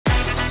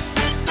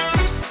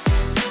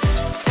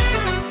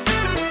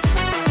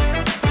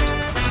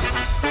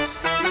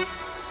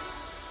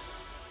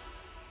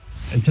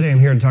Today I'm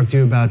here to talk to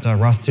you about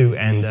ROS2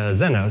 and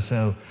Zenoh.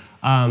 So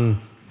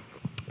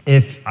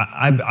if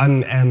I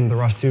am the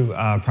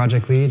ROS2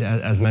 project lead,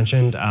 as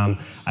mentioned. I've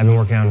been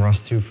working on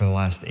ROS2 for the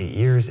last 8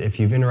 years. If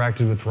you've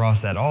interacted with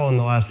ROS at all in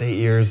the last 8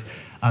 years,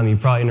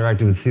 you've probably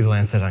interacted with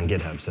Lalancette on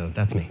GitHub, so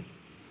that's me.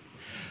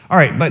 All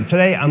right, but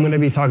today I'm going to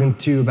be talking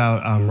to you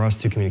about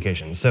ROS2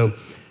 communications. So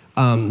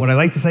what I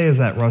like to say is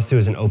that ROS2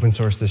 is an open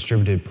source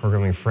distributed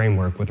programming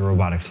framework with a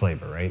robotics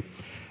flavor, right?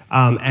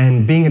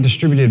 And being a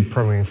distributed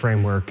programming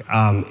framework,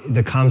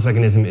 the comms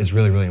mechanism is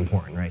really, really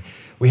important, right?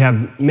 We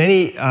have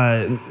many,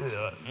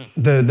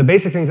 the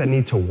basic things that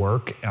need to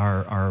work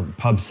are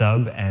pub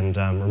sub and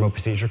remote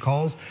procedure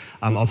calls.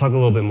 I'll talk a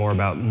little bit more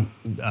about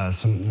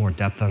some more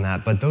depth on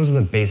that, but those are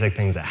the basic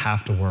things that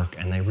have to work,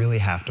 and they really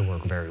have to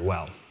work very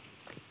well.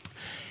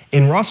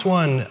 In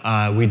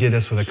ROS1, we did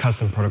this with a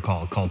custom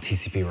protocol called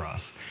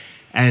TCP-ROS.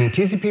 And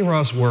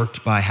TCP-ROS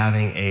worked by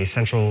having a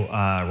central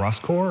ROS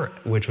core,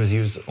 which was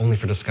used only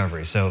for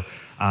discovery. So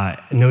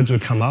nodes would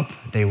come up,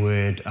 they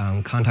would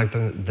contact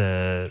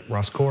the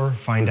ROS core,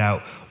 find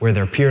out where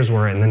their peers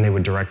were, and then they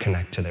would direct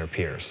connect to their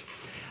peers.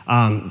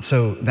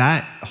 So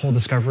that whole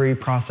discovery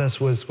process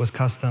was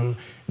custom.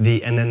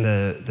 And then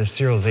the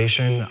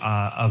serialization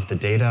of the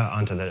data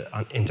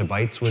into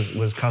bytes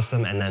was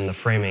custom, and then the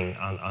framing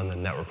on the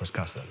network was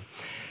custom.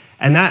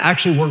 And that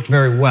actually worked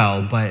very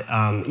well, but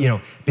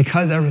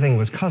because everything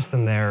was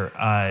custom there,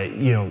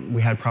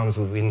 we had problems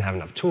with we didn't have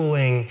enough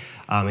tooling.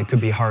 It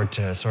could be hard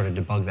to sort of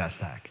debug that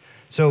stack.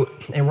 So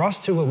in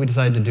ROS2, what we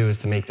decided to do is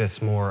to make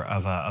this more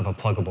of a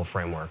pluggable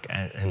framework,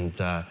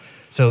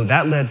 so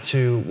that led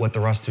to what the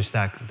ROS2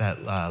 stack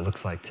that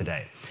looks like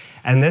today.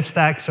 And this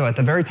stack, so at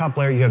the very top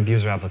layer, you have the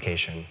user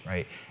application,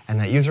 right? And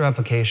that user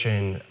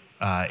application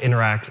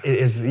interacts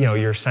is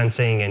your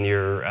sensing and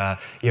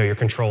your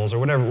controls or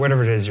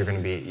whatever it is you're going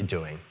to be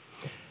doing.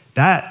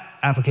 That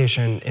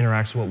application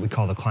interacts with what we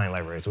call the client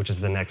libraries, which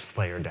is the next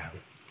layer down.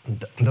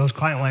 Those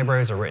client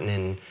libraries are written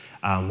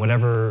in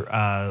whatever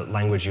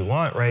language you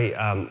want, right?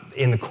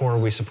 In the core,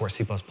 we support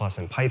C++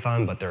 and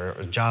Python, but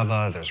there's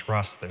Java, there's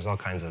Rust, there's all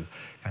kinds of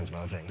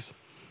other things.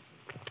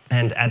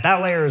 And at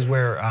that layer is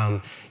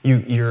where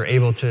you're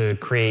able to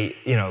create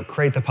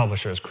the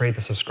publishers, create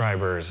the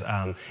subscribers.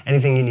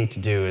 Anything you need to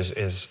do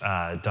is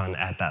done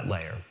at that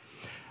layer,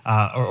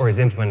 or is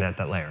implemented at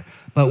that layer.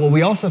 But what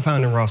we also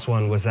found in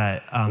ROS1 was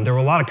that there were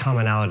a lot of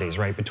commonalities,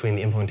 right, between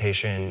the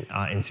implementation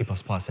in C++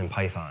 and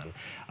Python.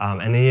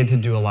 And they needed to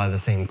do a lot of the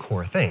same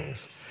core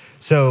things.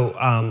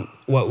 So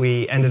what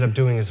we ended up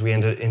doing is we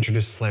introduced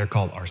this layer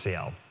called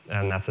RCL.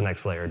 And that's the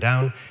next layer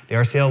down. The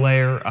RCL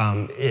layer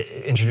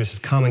it introduces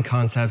common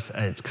concepts,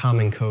 it's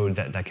common code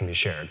that can be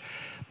shared.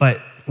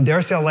 But the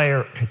RCL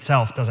layer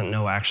itself doesn't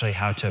know actually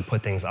how to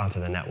put things onto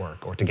the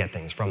network or to get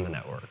things from the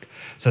network.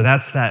 So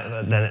that's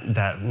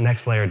that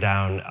next layer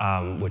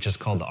down, which is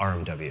called the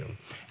RMW.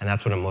 And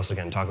that's what I'm mostly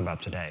going to talk about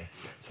today.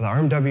 So the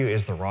RMW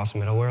is the ROS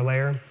middleware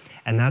layer.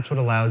 And that's what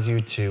allows you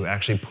to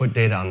actually put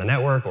data on the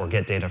network or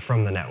get data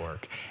from the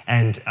network.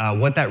 And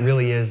what that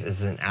really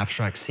is an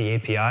abstract C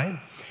API.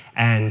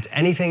 And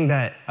anything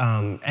that,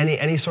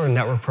 any sort of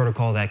network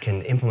protocol that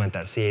can implement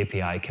that C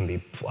API can be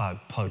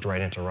plugged right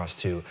into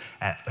ROS2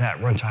 at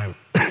runtime,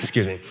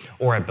 excuse me,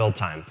 or at build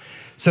time.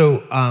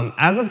 So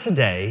as of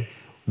today,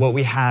 what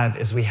we have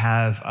is we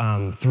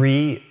have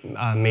 3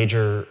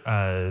 major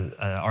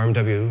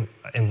RMW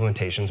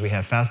implementations. We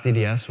have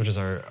FastDDS, which is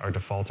our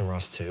default in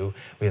ROS2.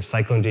 We have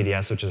Cyclone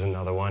DDS, which is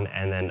another one,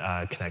 and then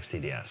Connects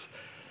DDS.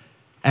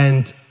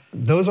 And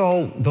those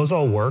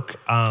all work.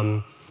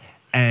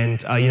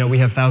 And we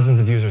have thousands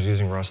of users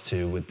using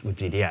ROS2 with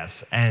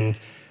DDS. And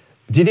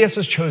DDS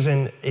was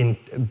chosen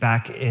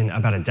back in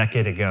about a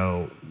decade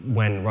ago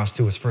when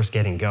ROS2 was first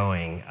getting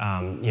going.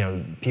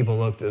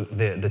 People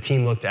the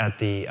team looked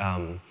at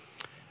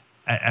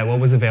at what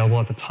was available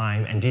at the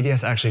time, and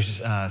DDS actually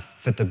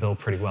fit the bill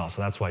pretty well.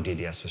 So that's why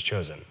DDS was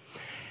chosen.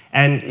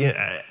 And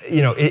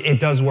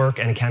it does work,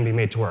 and it can be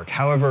made to work.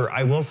 However,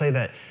 I will say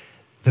that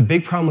the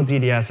big problem with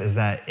DDS is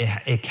that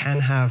it can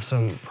have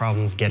some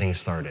problems getting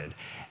started.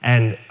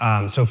 And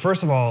so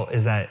first of all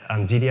is that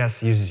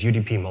DDS uses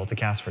UDP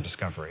multicast for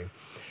discovery.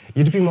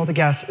 UDP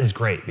multicast is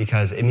great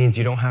because it means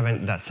you don't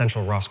have that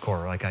central ROS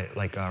core like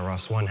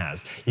ROS1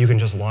 has. You can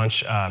just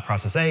launch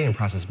process A and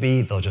process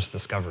B, they'll just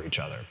discover each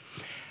other.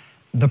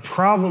 The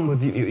problem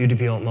with UDP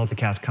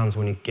multicast comes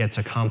when you get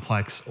to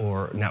complex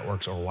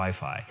networks or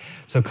Wi-Fi.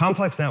 So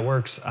complex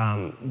networks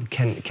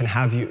can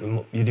have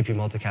UDP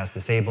multicast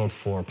disabled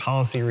for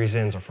policy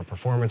reasons or for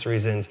performance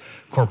reasons.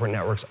 Corporate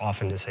networks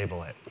often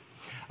disable it.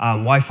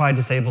 Wi-Fi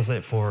disables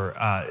it for,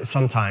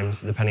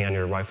 sometimes, depending on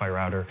your Wi-Fi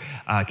router,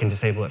 can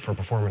disable it for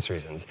performance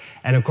reasons.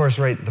 And of course,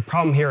 right, the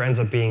problem here ends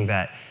up being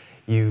that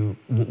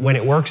when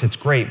it works, it's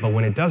great, but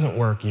when it doesn't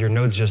work, your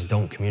nodes just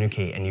don't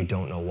communicate and you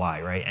don't know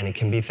why, right? And it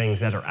can be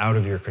things that are out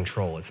of your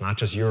control. It's not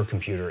just your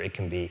computer, it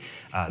can be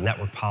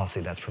network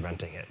policy that's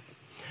preventing it.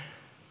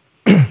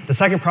 The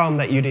second problem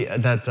that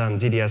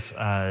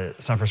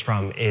DDS suffers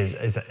from is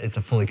it's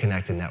a fully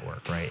connected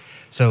network, right?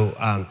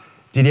 So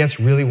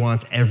DDS really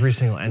wants every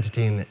single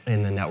entity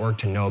in the network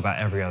to know about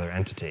every other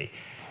entity.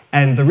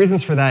 And the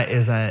reasons for that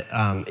is that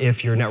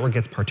if your network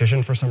gets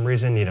partitioned for some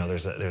reason,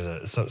 there's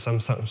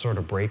some sort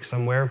of break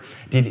somewhere,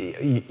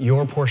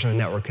 your portion of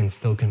the network can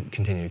still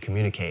continue to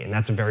communicate. And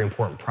that's a very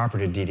important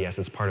property of DDS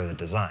as part of the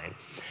design.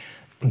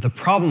 The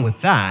problem with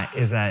that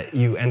is that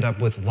you end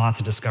up with lots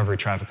of discovery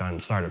traffic on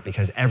startup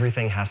because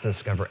everything has to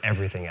discover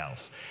everything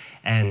else.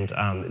 And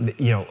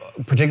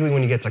particularly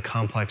when you get to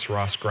complex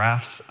ROS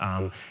graphs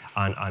on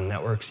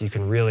networks, you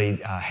can really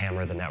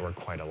hammer the network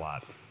quite a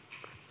lot.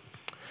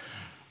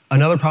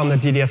 Another problem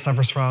that DDS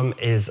suffers from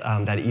is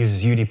that it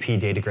uses UDP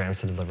datagrams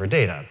to deliver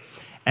data.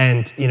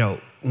 And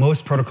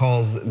most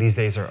protocols these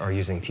days are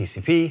using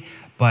TCP,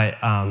 but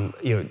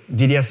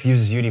DDS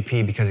uses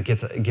UDP because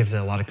it gives it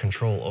a lot of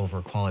control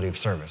over quality of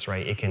service,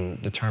 right? It can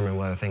determine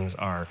whether things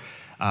are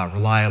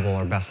reliable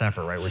or best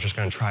effort, right? We're just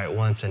going to try it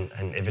once, and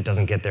if it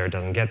doesn't get there, it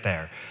doesn't get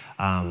there.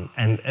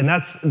 And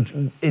that's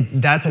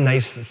a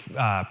nice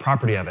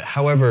property of it.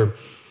 However,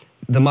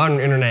 the modern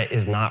internet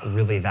is not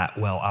really that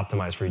well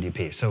optimized for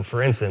UDP. So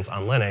for instance,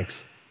 on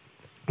Linux,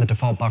 the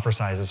default buffer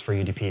sizes for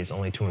UDP is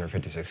only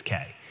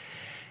 256K.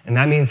 And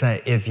that means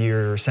that if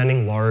you're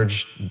sending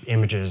large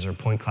images or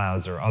point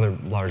clouds or other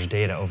large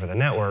data over the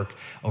network,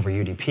 over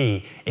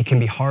UDP, it can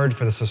be hard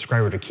for the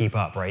subscriber to keep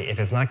up, right? If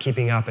it's not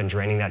keeping up and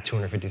draining that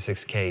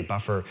 256K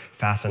buffer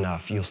fast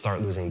enough, you'll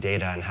start losing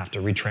data and have to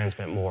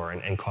retransmit more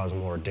and cause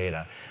more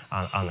data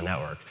on the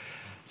network.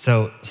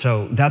 So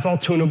that's all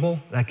tunable.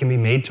 That can be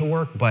made to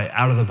work, but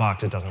out of the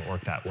box, it doesn't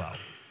work that well.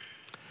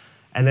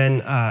 And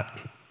then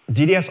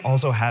DDS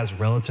also has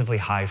relatively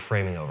high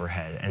framing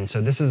overhead. And so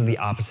this is the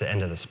opposite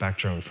end of the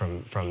spectrum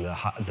from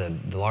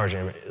the large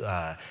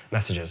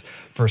messages.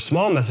 For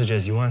small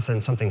messages, you want to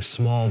send something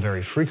small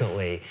very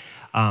frequently.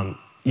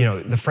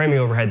 The framing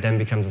overhead then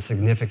becomes a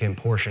significant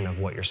portion of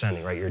what you're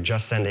sending, right? You're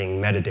just sending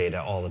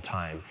metadata all the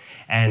time.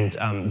 And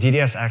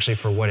DDS actually,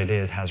 for what it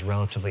is, has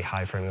relatively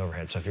high framing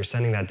overhead. So if you're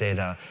sending that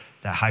data,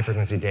 that high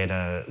frequency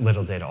data,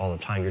 little data all the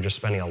time, you're just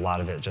spending a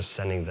lot of it just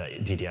sending the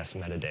DDS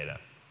metadata.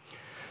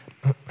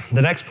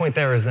 The next point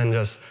there is then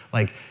just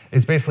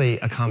it's basically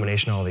a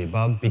combination of all the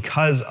above.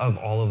 Because of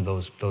all of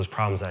those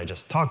problems that I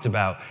just talked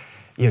about,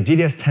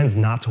 DDS tends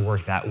not to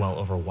work that well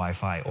over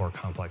Wi-Fi or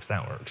complex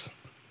networks.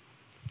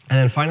 And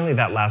then finally,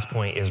 that last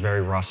point is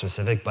very ROS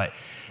specific, but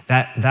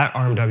that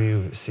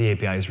RMWC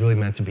API is really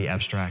meant to be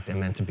abstract and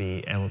meant to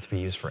be able to be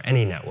used for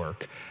any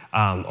network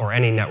or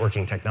any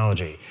networking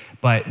technology.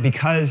 But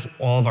because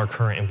all of our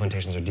current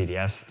implementations are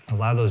DDS, a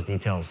lot of those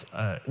details,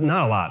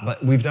 not a lot,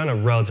 but we've done a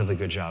relatively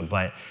good job,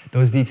 but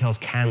those details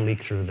can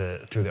leak through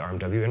the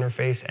RMW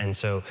interface, and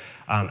so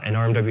an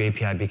RMW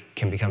API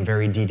can become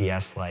very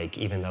DDS-like,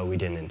 even though we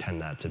didn't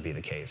intend that to be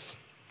the case.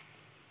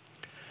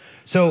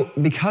 So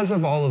because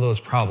of all of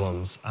those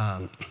problems,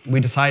 we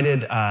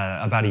decided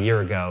about a year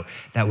ago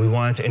that we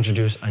wanted to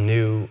introduce a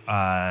new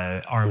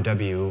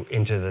RMW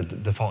into the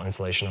default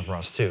installation of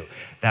ROS2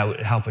 that would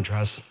help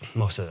address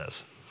most of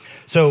this.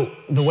 So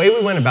the way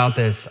we went about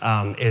this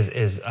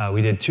is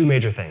we did two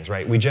major things,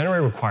 right? We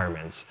generate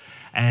requirements,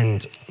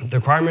 and the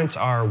requirements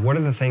are what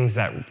are the things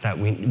that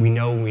we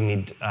know we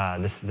need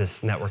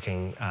this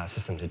networking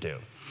system to do.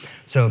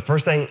 So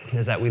first thing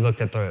is that we looked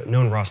at the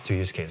known ROS2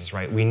 use cases,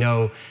 right? We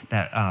know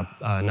that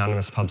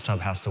anonymous pub sub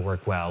has to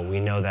work well. We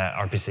know that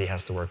RPC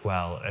has to work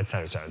well, et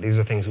cetera, et cetera. These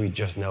are things we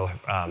just know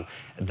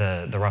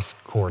the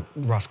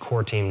ROS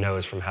core team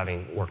knows from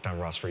having worked on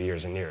ROS for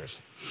years and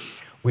years.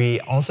 We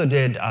also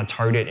did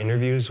targeted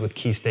interviews with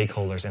key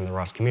stakeholders in the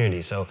ROS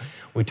community. So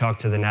we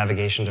talked to the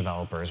navigation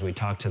developers, we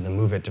talked to the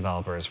MoveIt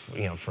developers,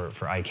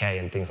 for IK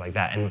and things like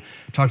that, and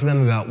talked to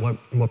them about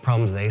what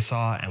problems they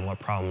saw and what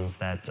problems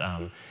that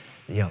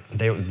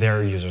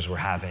their users were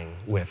having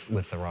with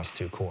the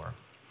ROS2 core.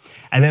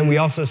 And then we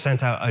also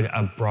sent out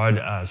a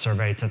broad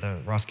survey to the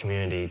ROS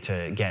community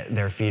to get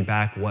their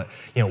feedback. What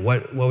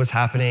was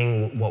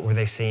happening? What were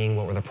they seeing?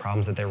 What were the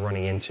problems that they were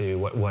running into?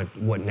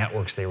 What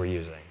networks they were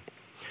using?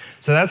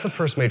 So that's the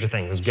first major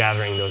thing, was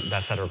gathering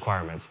that set of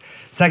requirements.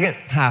 Second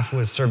half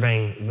was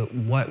surveying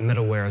what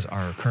middlewares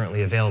are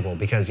currently available,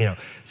 because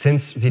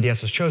since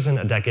DDS was chosen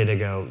a decade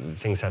ago,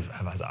 things have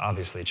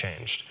obviously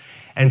changed.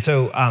 And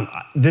so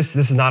this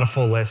is not a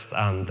full list.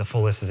 The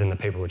full list is in the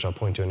paper, which I'll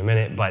point to in a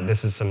minute, but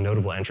this is some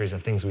notable entries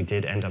of things we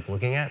did end up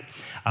looking at.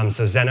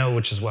 So Zenoh,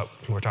 which is what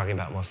we're talking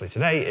about mostly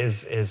today,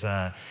 is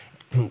a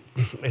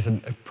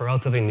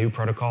relatively new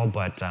protocol,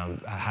 but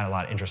had a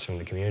lot of interest from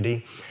the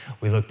community.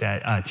 We looked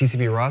at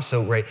TCP ROS,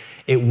 so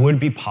it would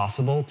be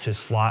possible to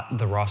slot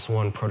the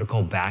ROS1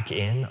 protocol back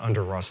in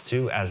under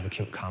ROS2 as the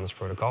comms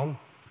protocol.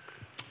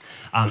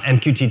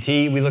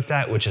 MQTT we looked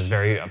at, which is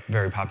very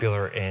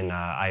popular in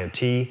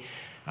IoT.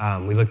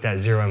 We looked at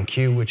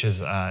 0MQ, which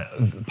is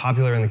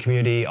popular in the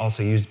community,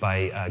 also used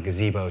by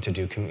Gazebo to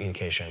do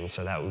communication,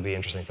 so that would be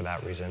interesting for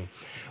that reason.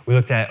 We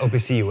looked at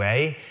OPC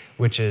UA,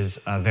 which is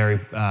very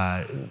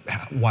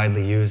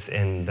widely used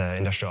in the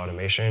industrial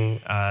automation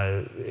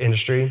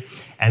industry.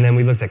 And then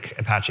we looked at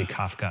Apache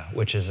Kafka,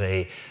 which is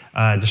a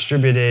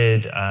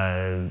distributed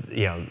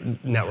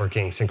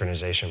networking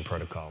synchronization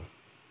protocol.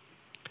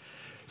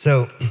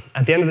 So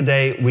at the end of the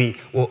day,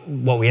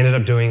 what we ended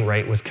up doing,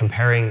 right, was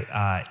comparing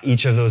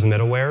each of those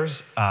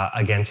middlewares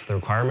against the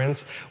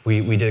requirements.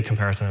 We did a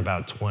comparison of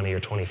about 20 or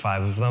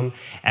 25 of them,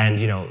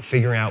 and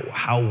figuring out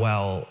how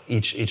well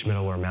each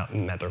middleware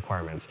met the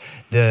requirements.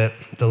 The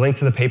link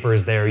to the paper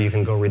is there. You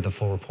can go read the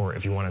full report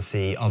if you want to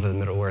see all the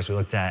middlewares we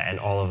looked at and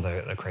all of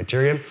the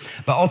criteria.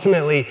 But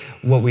ultimately,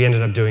 what we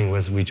ended up doing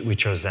was we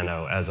chose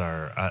Zenoh as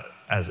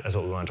as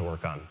what we wanted to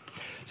work on.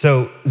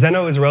 So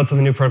Zenoh is a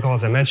relatively new protocol,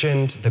 as I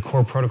mentioned. The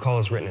core protocol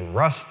is written in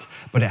Rust,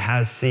 but it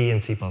has C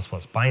and C++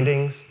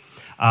 bindings.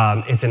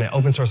 It's an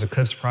open source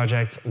Eclipse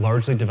project,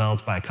 largely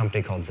developed by a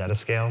company called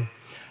Zettascale.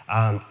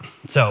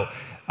 Some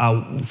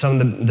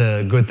of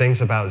the good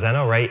things about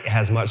Zenoh, right? It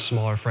has much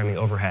smaller framing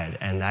overhead,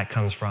 and that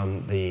comes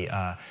from a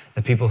lot of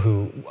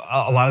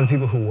the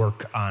people who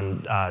work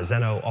on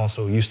Zenoh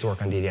also used to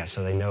work on DDS,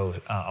 so they know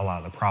a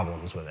lot of the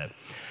problems with it.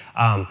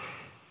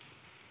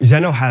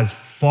 Zenoh has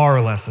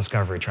far less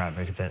discovery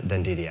traffic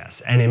than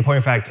DDS. And in point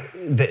of fact,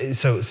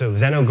 so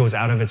Zenoh goes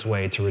out of its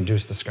way to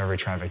reduce discovery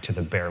traffic to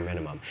the bare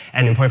minimum.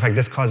 And in point of fact,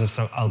 this causes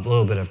a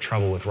little bit of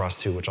trouble with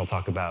ROS 2, which I'll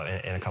talk about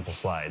in a couple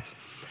slides.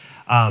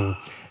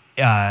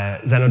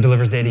 Zenoh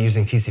delivers data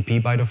using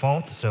TCP by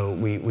default, so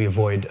we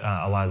avoid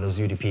a lot of those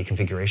UDP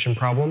configuration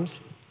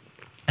problems.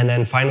 And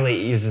then finally,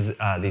 it uses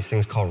these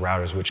things called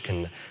routers, which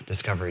can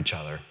discover each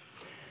other.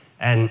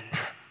 And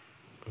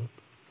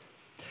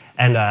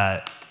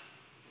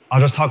I'll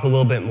just talk a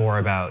little bit more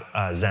about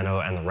Zenoh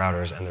and the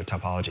routers and their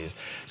topologies.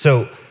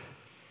 So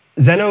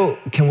Zenoh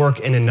can work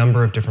in a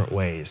number of different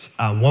ways.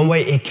 One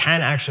way, it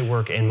can actually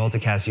work in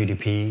multicast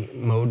UDP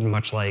mode,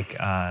 much like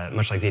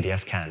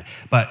DDS can.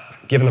 But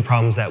given the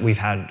problems that we've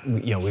had,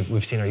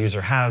 we've seen our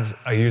users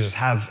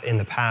have in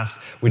the past,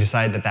 we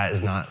decided that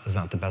is not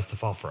the best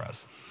default for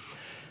us.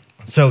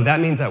 So that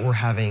means that we're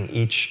having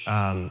each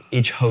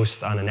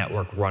host on a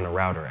network run a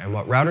router. And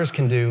what routers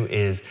can do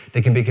is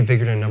they can be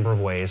configured in a number of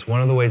ways.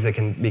 One of the ways they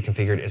can be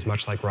configured is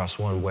much like ROS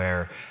 1,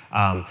 where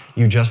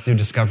you just do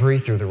discovery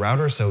through the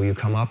router. So you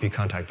come up, you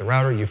contact the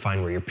router, you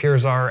find where your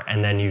peers are,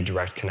 and then you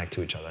direct connect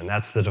to each other. And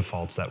that's the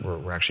default that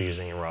we're actually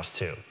using in ROS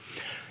 2.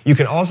 You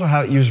can also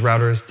use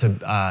routers to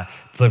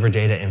deliver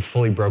data in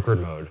fully brokered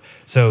mode.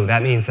 So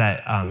that means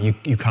that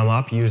you come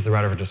up, use the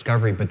router for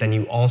discovery, but then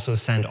you also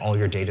send all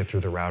your data through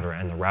the router,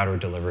 and the router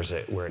delivers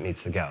it where it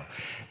needs to go.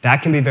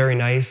 That can be very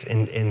nice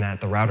in that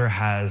the router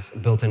has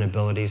built-in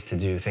abilities to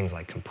do things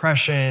like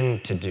compression,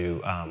 to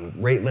do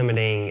rate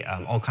limiting,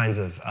 all kinds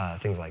of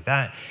things like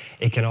that.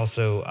 It can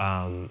also,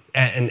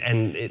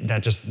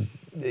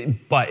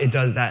 but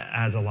that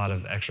adds a lot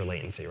of extra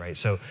latency, right?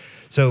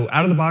 So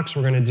out of the box,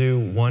 we're going to do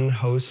one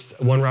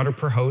router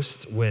per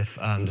host with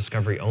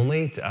discovery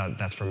only.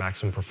 That's for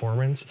maximum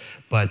performance,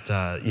 but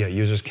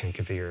users can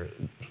configure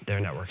their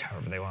network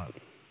however they want.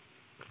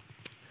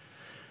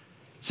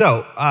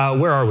 So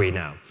where are we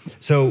now?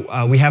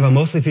 So we have a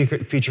mostly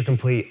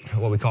feature-complete,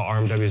 what we call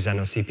RMW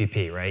Zenoh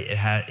CPP, right?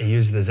 It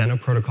uses the Zenoh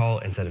protocol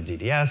instead of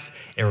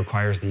DDS. It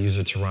requires the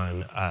user to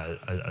run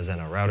a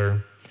Zenoh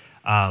router.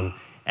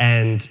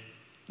 And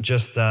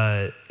just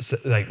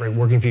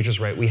working features,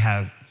 right? We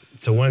have,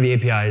 so one of the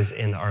APIs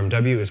in the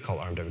RMW is called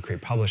RMW Create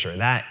Publisher.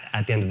 That,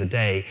 at the end of the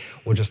day,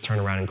 will just turn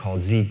around and call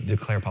Z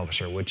Declare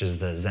Publisher, which is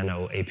the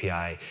Zenoh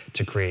API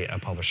to create a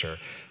publisher.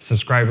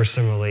 Subscriber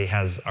similarly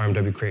has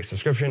RMW Create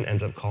Subscription,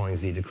 ends up calling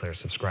Z Declare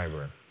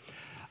Subscriber.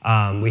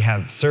 We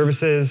have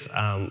services,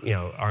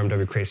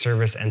 RMW Create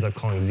Service ends up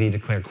calling Z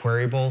Declare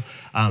Queryable.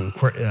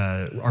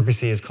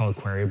 RPC is called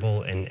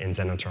Queryable in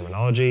Zenoh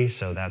terminology,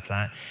 so that's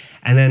that.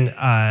 And then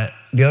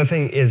the other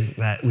thing is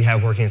that we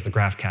have working as the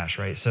graph cache,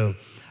 right? So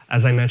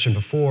as I mentioned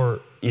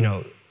before,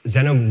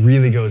 Zenoh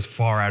really goes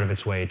far out of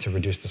its way to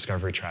reduce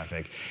discovery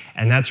traffic.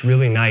 And that's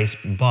really nice,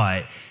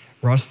 but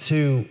ROS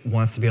 2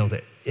 wants to be able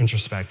to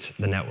introspect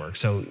the network.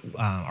 So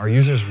our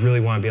users really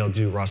want to be able to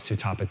do ROS 2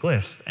 topic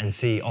lists and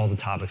see all the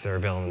topics that are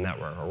available in the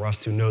network, or ROS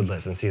 2 node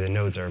lists and see the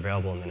nodes that are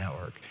available in the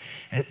network.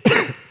 And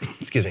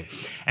excuse me.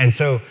 And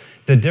so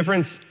the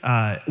difference,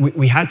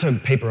 we had to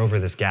paper over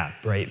this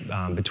gap, right,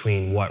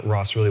 between what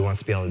ROS really wants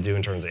to be able to do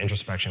in terms of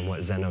introspection,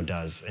 what Zenoh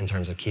does in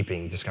terms of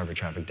keeping discovery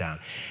traffic down.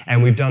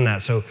 And we've done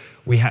that. So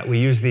we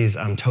use these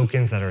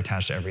tokens that are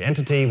attached to every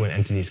entity. When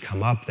entities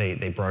come up,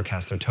 they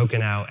broadcast their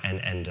token out,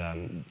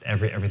 and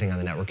everything on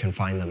the network can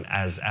find them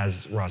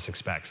as ROS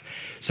expects.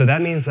 So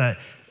that means that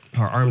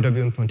our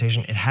RMW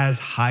implementation, it has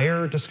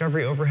higher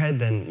discovery overhead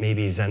than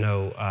maybe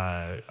Zenoh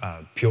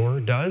Pure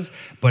does,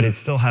 but it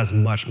still has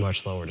much,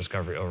 much lower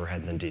discovery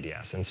overhead than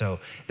DDS. And so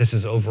this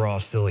is overall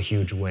still a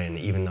huge win,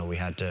 even though we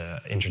had to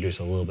introduce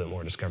a little bit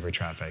more discovery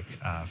traffic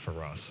for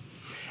ROS.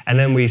 And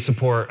then we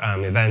support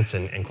events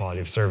and quality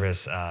of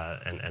service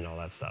and all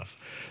that stuff.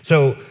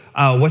 So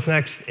what's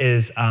next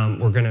is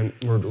we're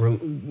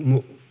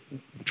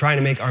trying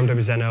to make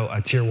RMW Zenoh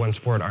a tier 1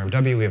 support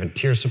RMW. We have a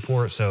tier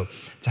support, so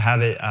to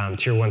have it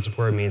tier 1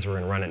 support means we're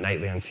going to run it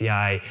nightly on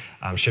CI,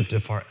 ship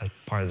part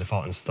of the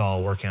default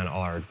install, working on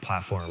all our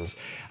platforms.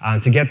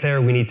 To get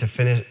there, we need to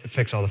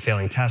fix all the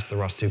failing tests. The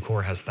ROS 2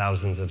 core has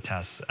thousands of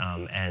tests,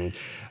 and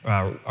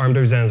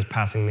RMW Zenoh is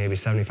passing maybe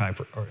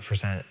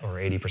 75% or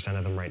 80%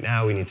 of them right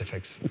now. We need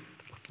to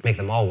make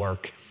them all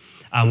work.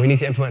 We need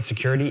to implement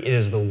security. It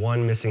is the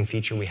one missing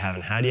feature we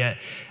haven't had yet.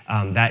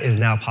 That is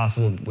now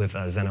possible with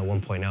Zenoh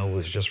 1.0, which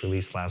was just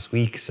released last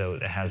week, so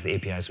it has the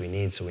APIs we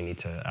need, so we need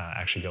to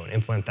actually go and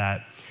implement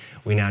that.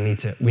 We need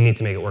to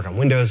make it work on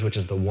Windows, which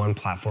is the one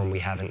platform we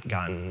haven't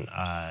gotten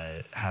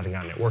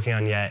it working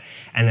on yet.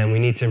 And then we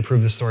need to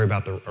improve the story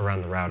about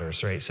around the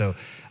routers, right? So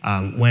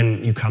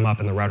when you come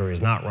up and the router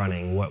is not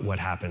running, what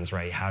happens,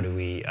 right? How do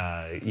we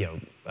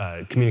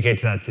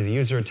communicate that to the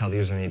user, tell the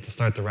user they need to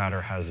start the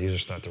router, how does the user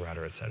start the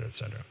router, et cetera, et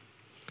cetera.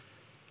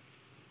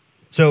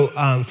 So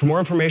for more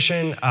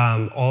information,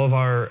 all of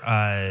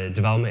our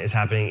development is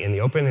happening in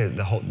the open.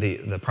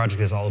 The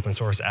project is all open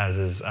source, as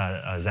is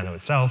Zenoh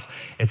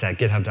itself. It's at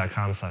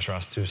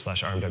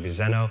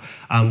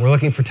github.com/ros2/rmwzenoh. We're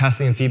looking for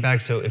testing and feedback.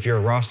 So if you're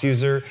a ROS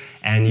user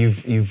and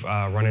you've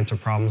run into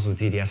problems with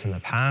DDS in the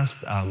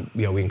past,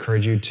 we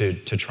encourage you to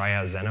try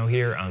out Zenoh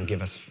here.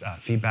 Give us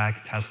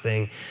feedback,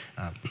 testing,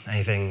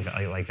 anything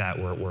like that.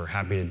 We're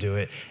happy to do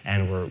it,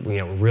 and we're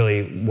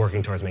really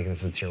working towards making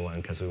this a tier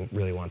 1 because we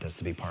really want this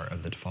to be part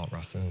of the default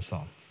ROS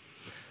install.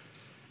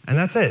 And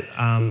that's it.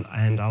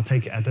 And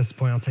at this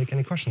point, I'll take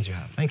any questions you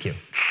have. Thank you.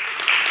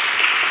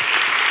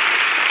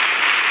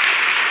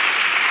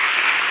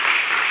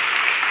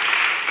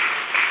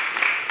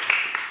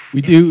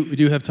 We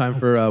do have time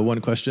for one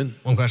question.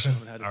 One question?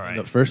 All right.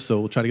 Up first, so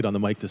we'll try to get on the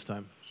mic this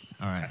time.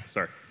 All right.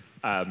 Sorry.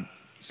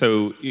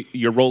 So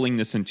you're rolling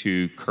this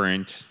into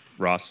current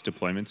ROS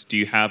deployments. Do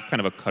you have kind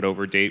of a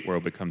cutover date where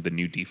it'll become the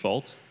new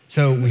default?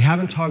 So we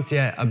haven't talked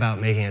yet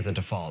about making it the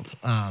default.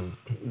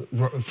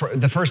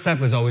 The first step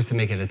was always to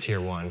make it a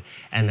tier 1.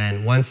 And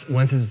then once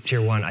it's a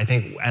tier 1, I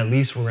think at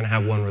least we're going to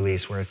have one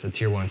release where it's a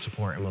tier 1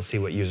 support, and we'll see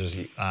what users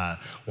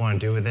want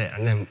to do with it.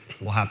 And then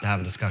we'll have to have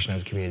a discussion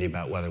as a community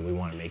about whether we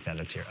want to make that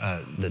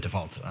the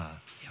default.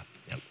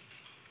 Yep.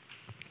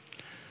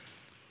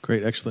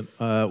 Great, excellent.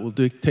 We'll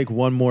take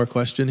one more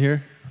question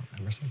here.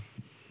 Emerson?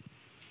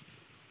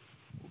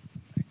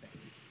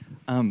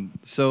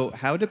 So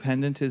how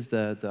dependent is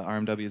the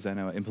RMW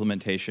Zenoh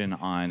implementation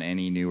on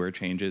any newer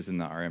changes in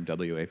the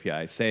RMW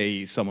API?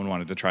 Say someone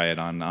wanted to try it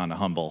on a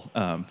Humble,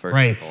 for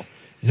example.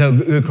 So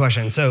good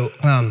question. So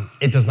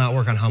it does not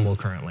work on Humble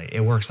currently.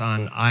 It works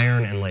on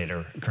Iron and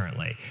later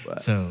currently.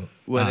 So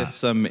what if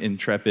some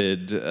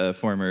intrepid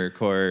former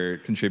core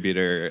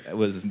contributor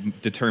was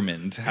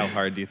determined? How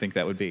hard do you think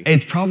that would be?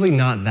 It's probably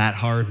not that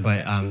hard,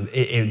 but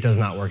it does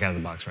not work out of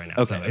the box right now.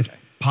 Okay, so it's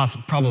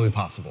probably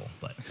possible.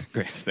 But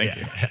great, thank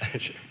you. Yeah,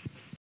 sure.